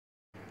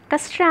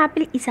Custard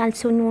apple is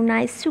also known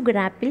as sugar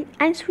apple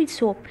and sweet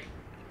soap.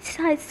 It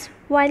is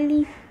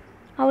widely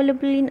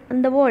available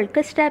in the world.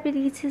 Custard apple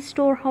is a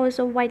storehouse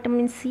of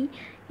vitamin C.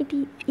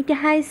 It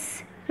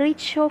has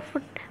rich of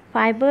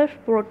fiber,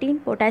 protein,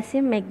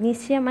 potassium,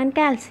 magnesium, and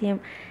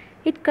calcium.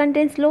 It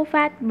contains low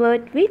fat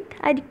but with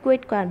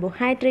adequate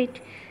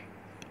carbohydrate.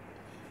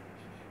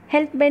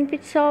 Health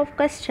benefits of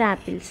custard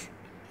apples.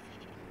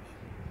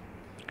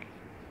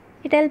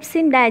 It helps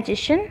in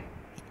digestion.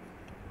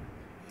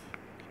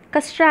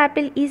 Custard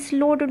apple is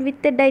loaded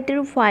with the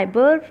dietary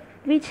fiber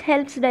which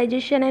helps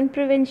digestion and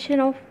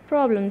prevention of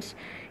problems,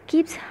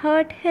 keeps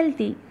heart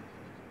healthy.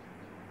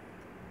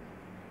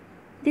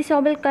 This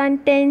apple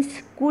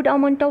contains good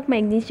amount of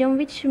magnesium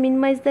which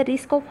minimizes the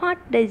risk of heart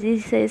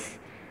diseases.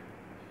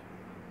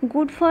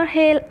 Good for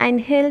hair and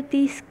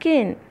healthy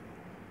skin.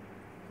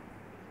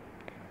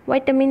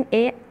 Vitamin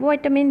A,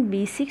 vitamin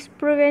B6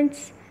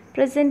 prevents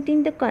present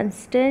in the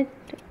custard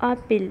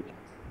apple.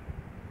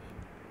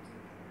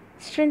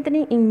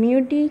 Strengthening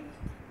immunity,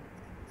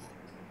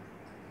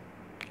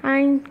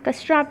 and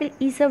custard apple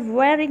is a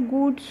very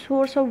good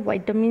source of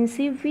vitamin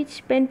C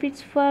which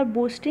benefits for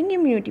boosting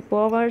immunity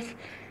powers,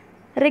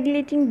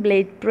 regulating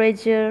blood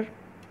pressure,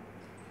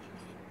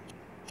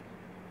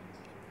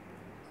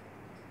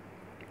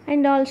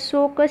 and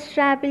also custard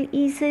apple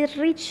is a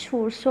rich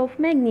source of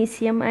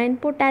magnesium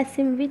and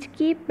potassium which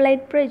keep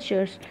blood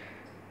pressures,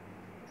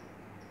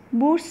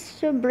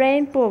 boosts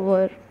brain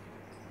power.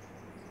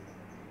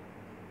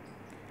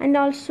 And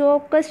also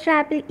custard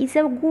apple is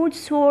a good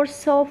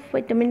source of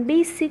vitamin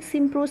B6,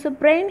 improves the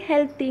brain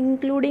health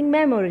including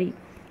memory,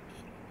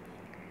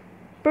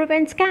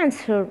 prevents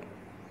cancer.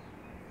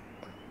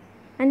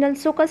 And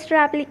also custard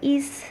apple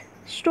is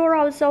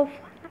storehouse of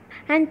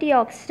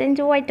antioxidant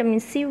vitamin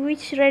C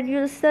which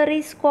reduces the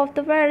risk of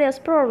the various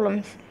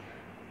problems,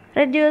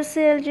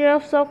 reduces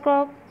levels of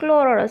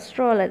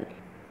cholesterol.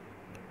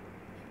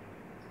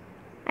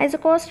 As a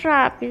custard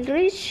apple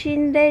rich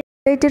in the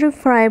dietary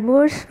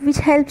fibers which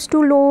helps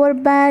to lower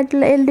bad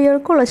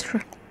LDL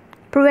cholesterol,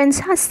 prevents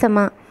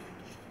asthma.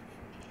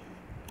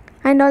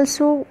 And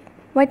also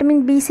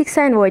vitamin B6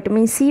 and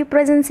vitamin C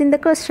presence in the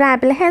custard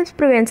apple helps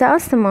prevent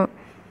asthma,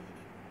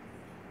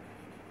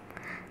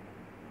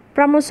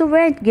 promotes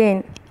weight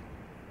gain.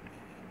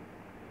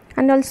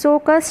 And also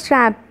custard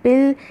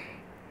apple,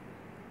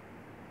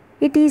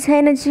 it is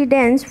energy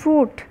dense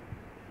food.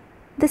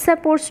 This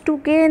supports to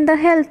gain the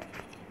health,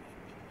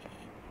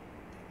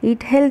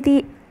 eat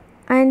healthy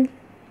and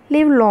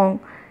live long.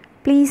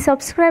 Please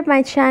subscribe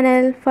my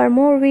channel for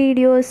more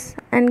videos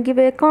and give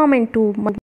a comment to